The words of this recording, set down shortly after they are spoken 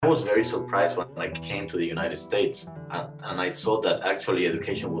was very surprised when I came to the United States and I saw that actually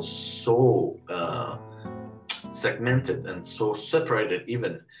education was so segmented and so separated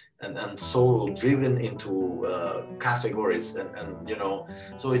even, and so driven into categories and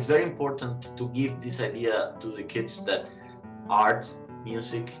so it's very important to give this idea to the kids that art,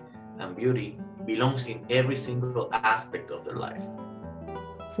 music, and beauty belongs in every single aspect of their life.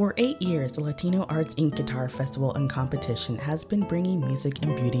 For 8 years, the Latino Arts Inc. Guitar Festival and Competition has been bringing music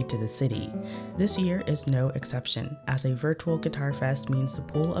and beauty to the city. This year is no exception, as a virtual guitar fest means the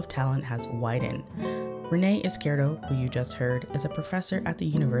pool of talent has widened. Renee Izquierdo, who you just heard, is a professor at the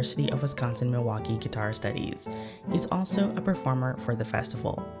University of Wisconsin-Milwaukee Guitar Studies. He's also a performer for the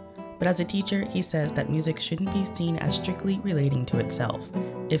festival. But as a teacher, he says that music shouldn't be seen as strictly relating to itself.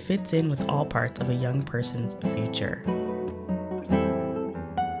 It fits in with all parts of a young person's future.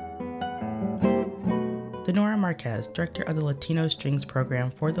 Denora Marquez, director of the Latino Strings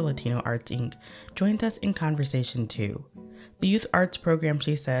program for the Latino Arts Inc., joined us in conversation too. The youth arts program,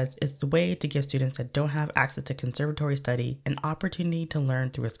 she says, is the way to give students that don't have access to conservatory study an opportunity to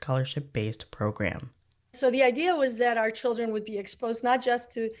learn through a scholarship-based program. So the idea was that our children would be exposed not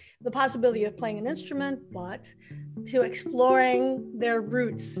just to the possibility of playing an instrument, but to exploring their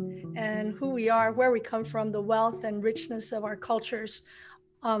roots and who we are, where we come from, the wealth and richness of our cultures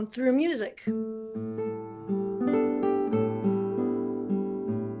through music.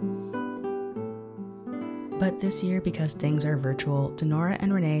 But this year, because things are virtual, Denora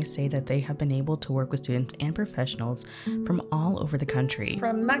and Renee say that they have been able to work with students and professionals from all over the country.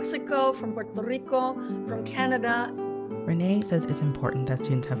 From Mexico, from Puerto Rico, from Canada. Renee says it's important that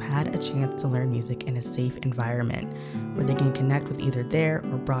students have had a chance to learn music in a safe environment where they can connect with either their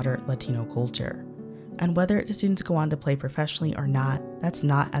or broader Latino culture. And whether the students go on to play professionally or not, that's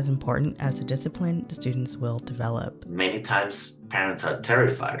not as important as the discipline the students will develop. Many times parents are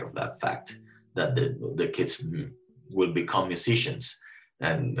terrified of that fact, that the kids will become musicians,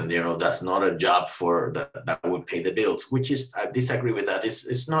 and that's not a job for that would pay the bills, which is, I disagree with that.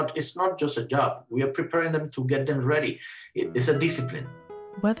 It's not just a job. We are preparing them to get them ready. It's a discipline.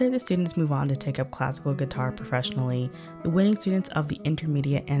 Whether the students move on to take up classical guitar professionally, the winning students of the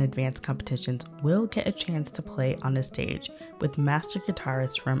intermediate and advanced competitions will get a chance to play on the stage with master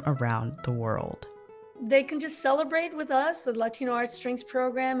guitarists from around the world. They can just celebrate with us, with Latino Arts Strings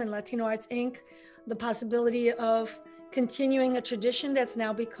Program and Latino Arts Inc., the possibility of continuing a tradition that's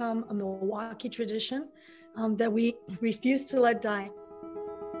now become a Milwaukee tradition that we refuse to let die.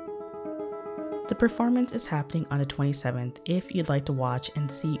 The performance is happening on the 27th if you'd like to watch and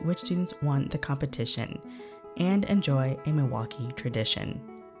see which students won the competition and enjoy a Milwaukee tradition.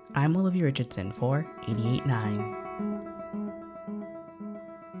 I'm Olivia Richardson for 88.9.